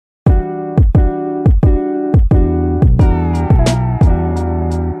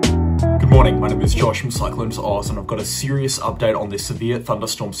name is Josh from CyclonesOZ, and I've got a serious update on this severe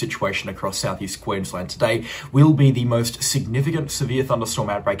thunderstorm situation across Southeast Queensland. Today will be the most significant severe thunderstorm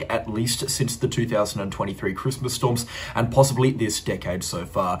outbreak at least since the 2023 Christmas storms, and possibly this decade so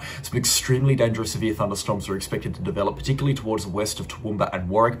far. Some extremely dangerous severe thunderstorms are expected to develop, particularly towards the west of Toowoomba and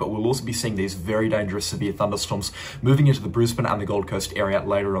Warwick, but we'll also be seeing these very dangerous severe thunderstorms moving into the Brisbane and the Gold Coast area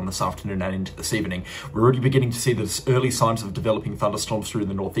later on this afternoon and into this evening. We're already beginning to see the early signs of developing thunderstorms through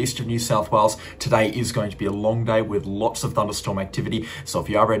the northeast of New South Wales. Today is going to be a long day with lots of thunderstorm activity, so if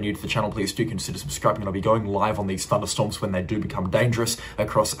you are brand new to the channel, please do consider subscribing, and I'll be going live on these thunderstorms when they do become dangerous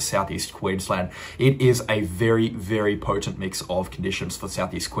across Southeast Queensland. It is a very, very potent mix of conditions for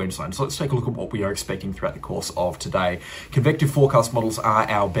Southeast Queensland, so let's take a look at what we are expecting throughout the course of today. Convective forecast models are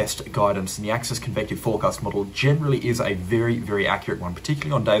our best guidance, and the Axis Convective Forecast Model generally is a very, very accurate one,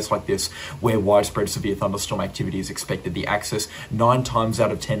 particularly on days like this where widespread severe thunderstorm activity is expected. The Axis 9 times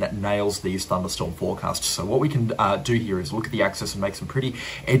out of 10 nails these thunderstorm forecasts. So what we can do here is look at the Axis and make some pretty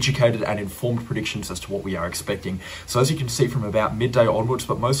educated and informed predictions as to what we are expecting. So as you can see, from about midday onwards,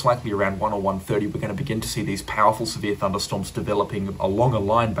 but most likely around 1 or 1:30, we're going to begin to see these powerful severe thunderstorms developing along a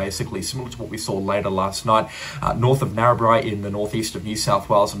line basically similar to what we saw later last night, north of Narrabri in the northeast of New South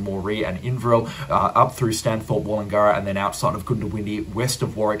Wales and Moree and Inverell, up through Stanthorpe, Wollongara, and then outside of Goondiwindi, west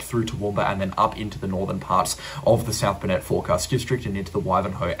of Warwick through to Toowoomba, and then up into the northern parts of the South Burnett Forecast District and into the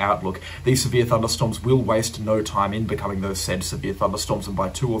Wivenhoe Outlook. These severe thunderstorms will waste no time in becoming those said severe thunderstorms, and by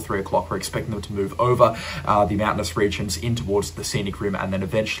 2 or 3 o'clock we're expecting them to move over the mountainous regions in towards the scenic rim and then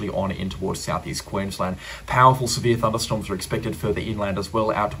eventually on in towards Southeast Queensland. Powerful severe thunderstorms are expected further inland as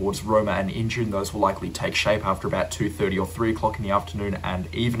well, out towards Roma and Injune. Those will likely take shape after about 2:30 or 3 o'clock in the afternoon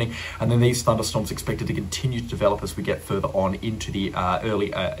and evening, and then these thunderstorms expected to continue to develop as we get further on into the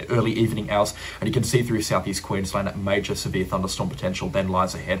early evening hours, and you can see through Southeast Queensland major severe thunderstorm potential then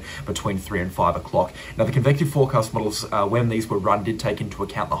lies ahead between 3 and 5 o'clock. Now, the convective forecast models, when these were run, did take into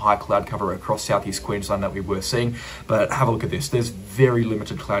account the high cloud cover across Southeast Queensland that we were seeing, but have a look at this. There's very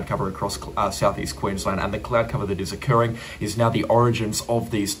limited cloud cover across Southeast Queensland, and the cloud cover that is occurring is now the origins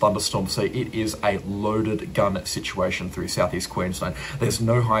of these thunderstorms, so it is a loaded gun situation through Southeast Queensland. There's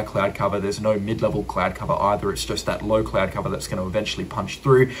no high cloud cover, there's no mid-level cloud cover either. It's just that low cloud cover that's going to eventually punch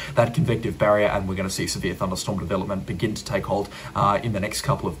through that convective barrier, and we're going to see severe thunderstorm development begin to take hold in the next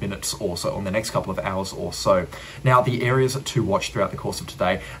couple of minutes or so, on the next couple of hours or so. Now, the areas to watch throughout the course of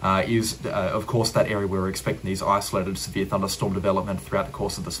today is, of course, that area where we're expecting these isolated severe thunderstorm development throughout the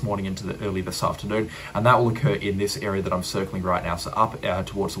course of this morning into the early this afternoon, and that will occur in this area that I'm circling right now, so up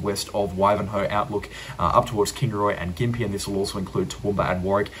towards the west of Wivenhoe Outlook, up towards Kingaroy and Gympie, and this will also include Toowoomba and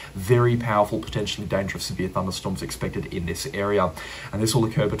Warwick. Very powerful, potentially dangerous severe thunderstorms expected in this area, and this will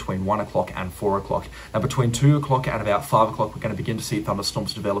occur between 1 o'clock and 4 o'clock. Now, between 2 o'clock and about 5 o'clock, we're going to begin to see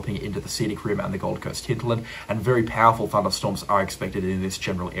thunderstorms developing into the scenic rim and the Gold Coast hinterland, and very powerful thunderstorms are expected in this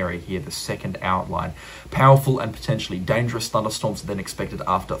general area here, the second outline. Powerful and potentially dangerous thunderstorms are then expected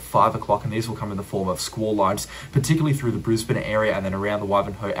after 5 o'clock, and these will come in the form of squall lines, particularly through the Brisbane area and then around the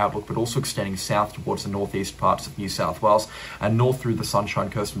Wivenhoe Outlook, but also extending south towards the northeast parts of New South Wales and north through the Sunshine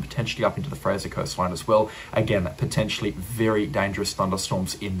Coast and potentially up into the Fraser coastline as well. Again, potentially very dangerous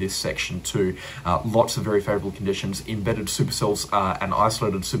thunderstorms in this section too. Lots of very favourable conditions, embedded supercells and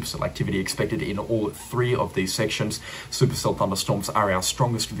isolated supercell activity expected in all 3 of these sections. Supercell thunderstorms are our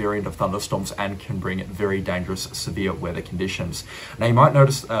strongest variant of thunderstorms and can bring very dangerous severe weather conditions. Now, you might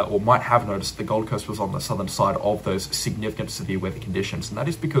notice or might have noticed the Gold Coast was on the southern side of those significant severe weather conditions, and that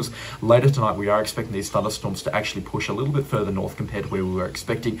is because later tonight we are expecting these thunderstorms to actually push a little bit further north compared to where we were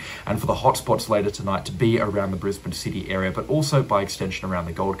expecting, and for the hotspots later tonight to be around the Brisbane city area, but also by extension around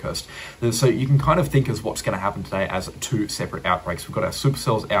the Gold Coast. So you can kind of think as what's going to happen today as 2 separate outbreaks. We've got our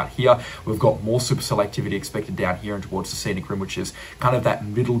supercells out here, we've got more supercell activity expected down here and towards the scenic rim, which is kind of that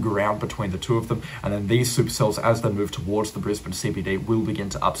middle ground between the two of them, and then these supercells, as they move towards the Brisbane CBD, will begin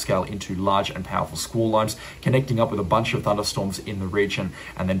to upscale into large and powerful squall lines, connecting up with a bunch of thunderstorms in the region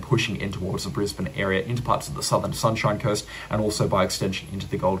and then pushing in towards the Brisbane area, into parts of the southern Sunshine Coast, and also by extension into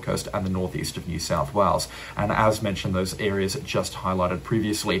the Gold Coast and the northeast of New South Wales. And as mentioned, those areas just highlighted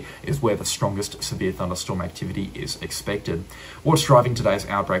previously is where the strongest severe thunderstorm activity is expected. What's driving today's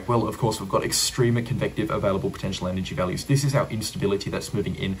outbreak? Well, of course, we've got extreme convective available potential energy values. This is our instability that's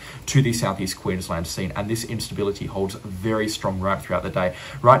moving in to the Southeast Queensland scene, and this instability holds very strong right throughout the day.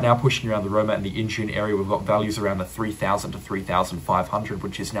 Right now, pushing around the Roma and the Injune area, we've got values around the 3,000 to 3,500,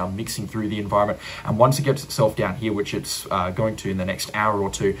 which is now mixing through the environment, and once it gets itself down here, which it's going to in the next hour or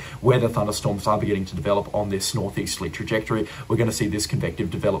two, where the thunderstorms are beginning to develop on this northeasterly trajectory, we're going to see this convective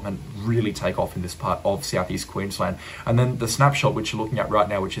development really take off in this part of Southeast Queensland. And then the snapshot which you're looking at right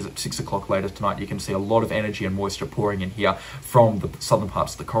now, which is around 6 o'clock later tonight, you can see a lot of energy and moisture pouring in here from the southern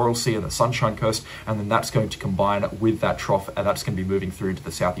parts of the Coral Sea and the Sunshine Coast, and then that's going to combine with that trough, and that's going to be moving through into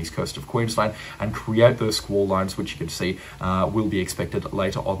the southeast coast of Queensland and create those squall lines, which you can see will be expected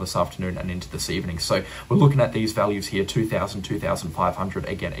later on this afternoon and into this evening. So we're looking at these values here, 2,000, 2,500,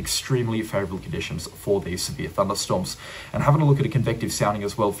 again, extremely favourable conditions for these severe thunderstorms. And having a look at a convective sounding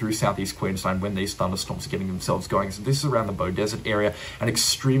as well through southeast Queensland when these thunderstorms are getting themselves going. So this is around the Beaudesert area, an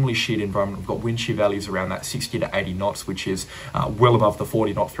extremely sheet environment. We've got wind shear values around that 60 to 80 knots, which is well above the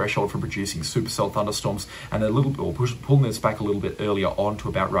 40 knot threshold for producing supercell thunderstorms, and a little bit, or pulling this back a little bit earlier on to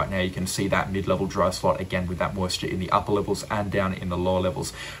about right now, you can see that mid-level dry slot again with that moisture in the upper levels and down in the lower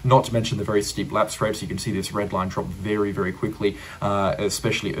levels. Not to mention the very steep lapse rates. You can see this red line drop very, very quickly,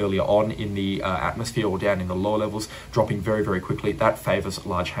 especially earlier on in the atmosphere or down in the lower levels, dropping very, very quickly. That favours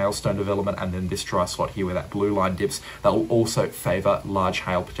large hailstone development, and then this dry slot here where that blue line dips, that will also favour large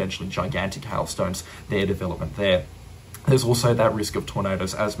hail, potentially gigantic hailstones, their development there. There's also that risk of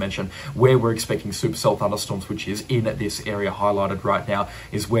tornadoes, as mentioned, where we're expecting supercell thunderstorms, which is in this area highlighted right now,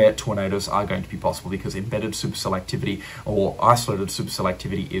 is where tornadoes are going to be possible because embedded supercell activity or isolated supercell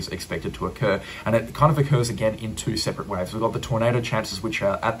activity is expected to occur. And it kind of occurs again in two separate waves. We've got the tornado chances, which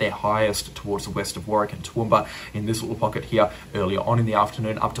are at their highest towards the west of Warwick and Toowoomba in this little pocket here earlier on in the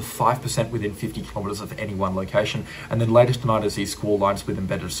afternoon, up to 5% within 50 kilometres of any one location. And then later tonight, as these squall lines with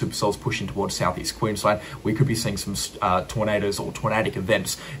embedded supercells pushing towards southeast Queensland, we could be seeing some tornadoes or tornadic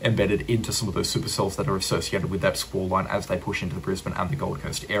events embedded into some of those supercells that are associated with that squall line as they push into the Brisbane and the Gold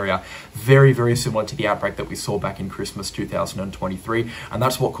Coast area. Very, very similar to the outbreak that we saw back in Christmas 2023, and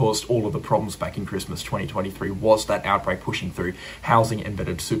that's what caused all of the problems back in Christmas 2023, was that outbreak pushing through, housing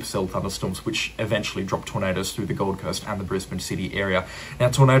embedded supercell thunderstorms, which eventually dropped tornadoes through the Gold Coast and the Brisbane city area. Now,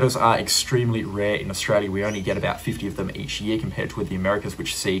 tornadoes are extremely rare in Australia. We only get about 50 of them each year compared to with the Americas,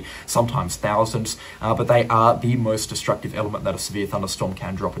 which see sometimes thousands, but they are the most destructive element that a severe thunderstorm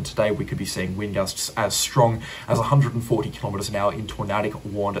can drop. And today we could be seeing wind gusts as strong as 140 kilometres an hour in tornadic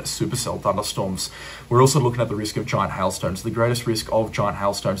warned supercell thunderstorms. We're also looking at the risk of giant hailstones. The greatest risk of giant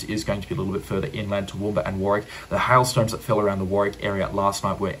hailstones is going to be a little bit further inland to Toowoomba and Warwick. The hailstones that fell around the Warwick area last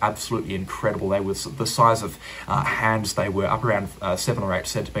night were absolutely incredible. They were the size of hands. They were up around 7 or 8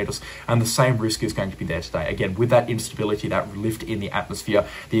 centimetres, and the same risk is going to be there today. Again, with that instability, that lift in the atmosphere,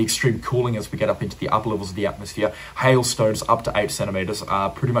 the extreme cooling as we get up into the upper levels of the atmosphere, hailstones up to 8 centimetres are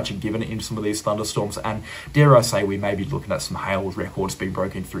pretty much a given in some of these thunderstorms, and dare I say we may be looking at some hail records being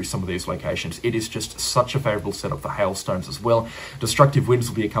broken through some of these locations. It is just such a favourable setup for hailstones as well. Destructive winds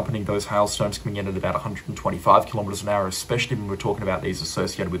will be accompanying those hailstones coming in at about 125 kilometres an hour, especially when we're talking about these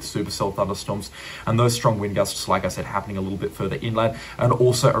associated with supercell thunderstorms, and those strong wind gusts, like I said, happening a little bit further inland and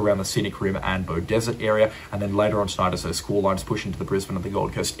also around the Scenic Rim and Beaudesert area. And then later on tonight, as those squall lines push into the Brisbane and the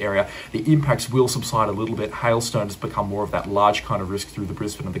Gold Coast area, the impacts will subside a little bit. Hailstones become more of that large kind of risk through the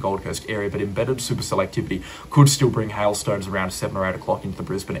Brisbane and the Gold Coast area, but embedded supercell activity could still bring hailstones around 7 or 8 o'clock into the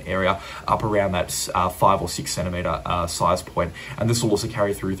Brisbane area, up around that 5 or 6 centimetre size point. And this will also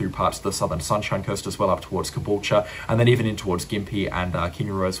carry through parts of the southern Sunshine Coast as well, up towards Caboolture, and then even in towards Gympie and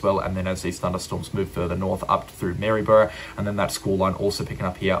Kingaroy as well. And then as these thunderstorms move further north up through Maryborough, and then that squall line also picking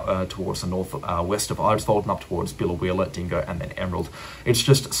up here towards the north west of Eidsvold and up towards Billawheeler, Dingo, and then Emerald. It's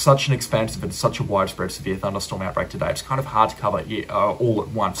just such an expansive and such a widespread severe thunderstorm outbreak today. It's kind of hard to cover all at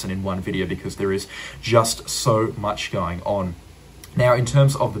once and in one video because there is just so much going on. Now, in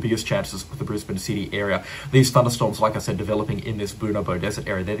terms of the biggest chances for the Brisbane city area, these thunderstorms, like I said, developing in this Beaudesert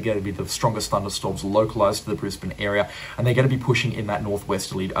area, they're going to be the strongest thunderstorms localised to the Brisbane area, and they're going to be pushing in that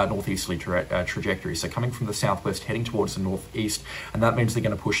northeasterly trajectory. So coming from the southwest, heading towards the northeast, and that means they're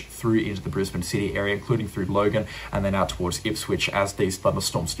going to push through into the Brisbane city area, including through Logan, and then out towards Ipswich as these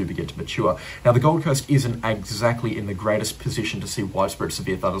thunderstorms do begin to mature. Now, the Gold Coast isn't exactly in the greatest position to see widespread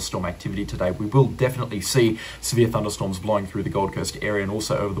severe thunderstorm activity today. We will definitely see severe thunderstorms blowing through the Gold Coast area and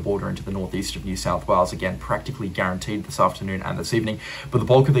also over the border into the northeast of New South Wales, again practically guaranteed this afternoon and this evening. But the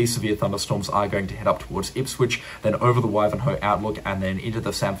bulk of these severe thunderstorms are going to head up towards Ipswich, then over the Wivenhoe Outlook, and then into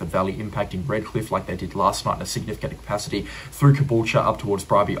the Samford Valley, impacting Redcliffe like they did last night in a significant capacity, through Caboolture up towards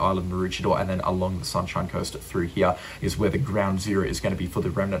Bribie Island, Maroochydore, and then along the Sunshine Coast through here is where the ground zero is going to be for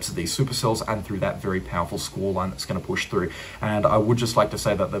the remnants of these supercells, and through that very powerful squall line that's going to push through. And I would just like to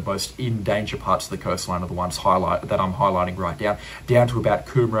say that the most in danger parts of the coastline are the ones that I'm highlighting right now, down to about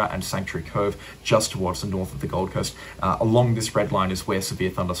Coomera and Sanctuary Cove, just towards the north of the Gold Coast. Along this red line is where severe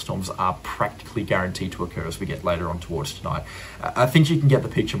thunderstorms are practically guaranteed to occur as we get later on towards tonight. I think you can get the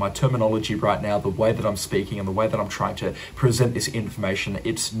picture. My terminology right now, the way that I'm speaking and the way that I'm trying to present this information,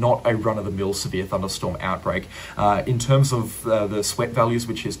 it's not a run-of-the-mill severe thunderstorm outbreak. In terms of the SWET values,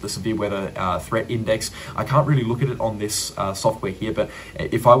 which is the severe weather threat index, I can't really look at it on this software here, but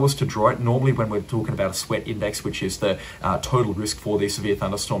if I was to draw it, normally when we're talking about a SWET index, which is the total risk for these severe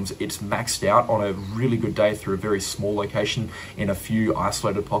thunderstorms, it's maxed out on a really good day through a very small location in a few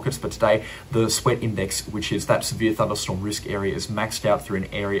isolated pockets. But today, the SWET index, which is that severe thunderstorm risk area, is maxed out through an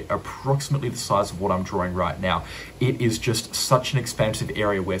area approximately the size of what I'm drawing right now. It is just such an expansive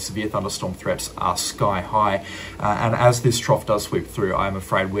area where severe thunderstorm threats are sky high. And as this trough does sweep through, I'm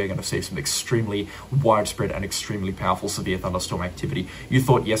afraid we're going to see some extremely widespread and extremely powerful severe thunderstorm activity. You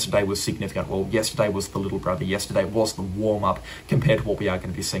thought yesterday was significant. Well, yesterday was the little brother. Yesterday was the warm-up compared to what we are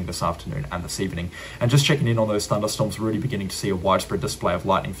going to be seeing this afternoon and this evening. And just checking in on those thunderstorms, we're already beginning to see a widespread display of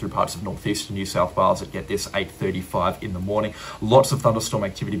lightning through parts of northeastern New South Wales at, get this, 8:35 in the morning. Lots of thunderstorm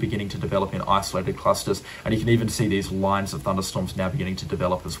activity beginning to develop in isolated clusters, and you can even see these lines of thunderstorms now beginning to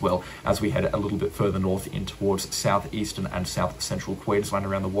develop as well as we head a little bit further north in towards southeastern and south central Queensland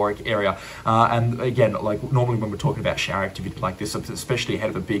around the Warwick area. And again, like normally when we're talking about shower activity like this, especially ahead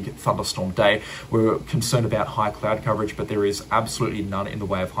of a big thunderstorm day, we're concerned about high cloud coverage, but there is absolutely none in the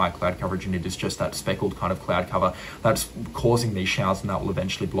way of high cloud coverage, and it is just that speckled kind of cloud cover that's causing these showers, and that will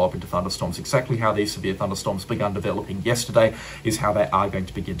eventually blow up into thunderstorms. Exactly how these severe thunderstorms began developing yesterday is how they are going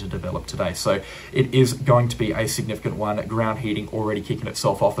to begin to develop today. So it is going to be a significant one. Ground heating already kicking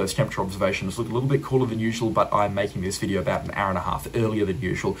itself off. Those temperature observations look a little bit cooler than usual, but I'm making this video about an hour and a half earlier than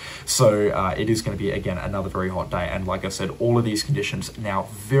usual. So it is going to be, again, another very hot day. And like I said, all of these conditions now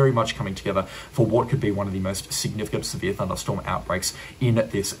very much coming together for what could be one of the most significant severe thunderstorm outbreaks in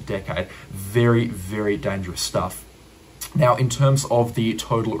this decade. Very, very dangerous stuff. Now, in terms of the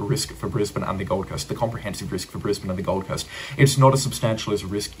total risk for Brisbane and the Gold Coast, the comprehensive risk for Brisbane and the Gold Coast, it's not as substantial as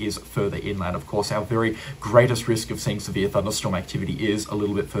risk is further inland. Of course, our very greatest risk of seeing severe thunderstorm activity is a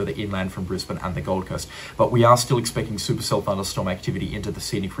little bit further inland from Brisbane and the Gold Coast. But we are still expecting supercell thunderstorm activity into the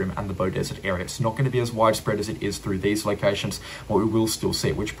scenic rim and the Beaudesert area. It's not going to be as widespread as it is through these locations, but we will still see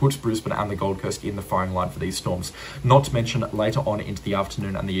it, which puts Brisbane and the Gold Coast in the firing line for these storms. Not to mention, later on into the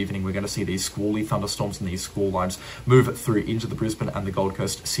afternoon and the evening, we're going to see these squally thunderstorms and these squall lines move through into the Brisbane and the Gold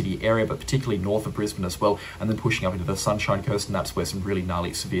Coast city area, but particularly north of Brisbane as well, and then pushing up into the Sunshine Coast, and that's where some really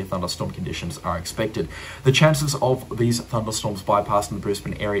gnarly severe thunderstorm conditions are expected. The chances of these thunderstorms bypassing the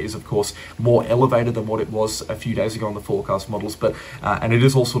Brisbane area is, of course, more elevated than what it was a few days ago on the forecast models, but and it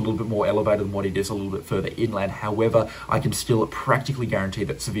is also a little bit more elevated than what it is a little bit further inland. However, I can still practically guarantee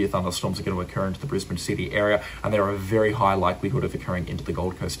that severe thunderstorms are going to occur into the Brisbane city area, and there are a very high likelihood of occurring into the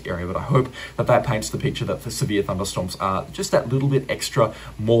Gold Coast area. But I hope that that paints the picture that the severe thunderstorms are just that little bit extra,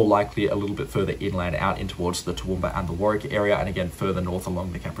 more likely a little bit further inland out in towards the Toowoomba and the Warwick area, and again further north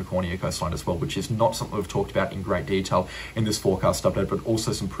along the Capricornia coastline as well, which is not something we've talked about in great detail in this forecast update, but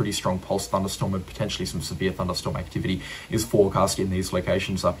also some pretty strong pulse thunderstorm and potentially some severe thunderstorm activity is forecast in these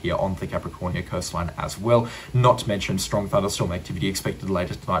locations up here on the Capricornia coastline as well. Not to mention strong thunderstorm activity expected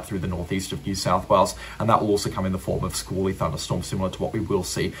later tonight through the northeast of New South Wales, and that will also come in the form of squally thunderstorms similar to what we will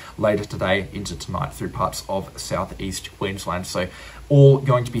see later today into tonight through parts of southeast Queensland. So all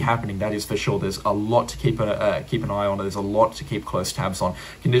going to be happening, that is for sure. There's a lot to keep an eye on. There's a lot to keep close tabs on.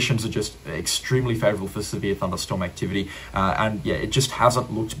 Conditions are just extremely favourable for severe thunderstorm activity, and yeah, it just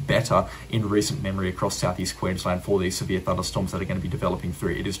hasn't looked better in recent memory across southeast Queensland for these severe thunderstorms that are going to be developing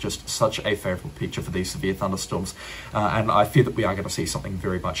through. It is just such a favourable picture for these severe thunderstorms, and I fear that we are going to see something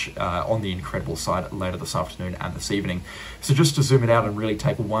very much on the incredible side later this afternoon and this evening. So just to zoom it out and really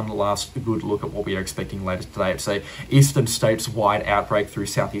take one last good look at what we are expecting later today, it's a eastern states wide outbreak through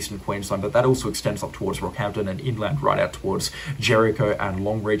southeastern Queensland, but that also extends up towards Rockhampton and inland right out towards Jericho and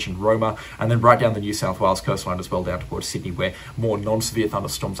Longreach and Roma, and then right down the New South Wales coastline as well down towards Sydney, where more non-severe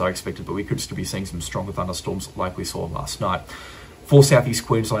thunderstorms are expected, but we could still be seeing some stronger thunderstorms like we saw last night. For southeast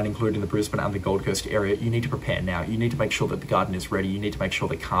Queensland, including the Brisbane and the Gold Coast area, you need to prepare now. You need to make sure that the garden is ready. You need to make sure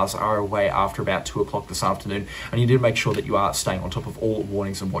that cars are away after about 2 o'clock this afternoon, and you need to make sure that you are staying on top of all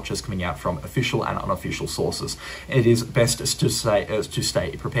warnings and watches coming out from official and unofficial sources. It is best to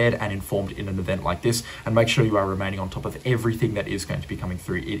stay prepared and informed in an event like this, and make sure you are remaining on top of everything that is going to be coming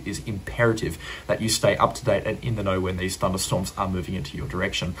through. It is imperative that you stay up to date and in the know when these thunderstorms are moving into your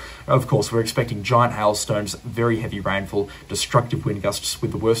direction. Of course, we're expecting giant hailstones, very heavy rainfall, destructive active wind gusts,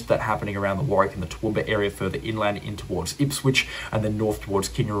 with the worst of that happening around the Warwick and the Toowoomba area, further inland in towards Ipswich, and then north towards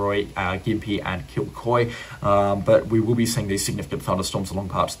Kingaroy, Gympie and Kilcoy. But we will be seeing these significant thunderstorms along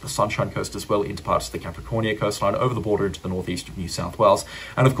parts of the Sunshine Coast as well, into parts of the Capricornia coastline, over the border into the northeast of New South Wales,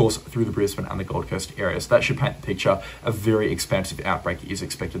 and of course through the Brisbane and the Gold Coast areas. That should paint the picture. A very expansive outbreak is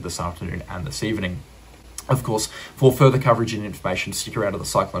expected this afternoon and this evening. Of course, for further coverage and information, stick around to the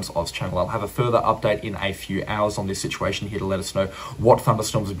CyclonesOZ channel. I'll have a further update in a few hours on this situation here to let us know what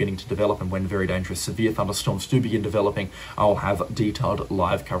thunderstorms are beginning to develop, and when very dangerous severe thunderstorms do begin developing, I'll have detailed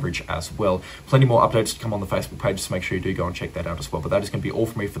live coverage as well. Plenty more updates to come on the Facebook page, so make sure you do go and check that out as well. But that is going to be all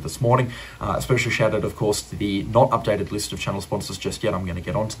from me for this morning. A special shout out, of course, to the not updated list of channel sponsors just yet. I'm going to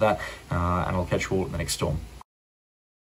get onto that, and I'll catch you all in the next storm.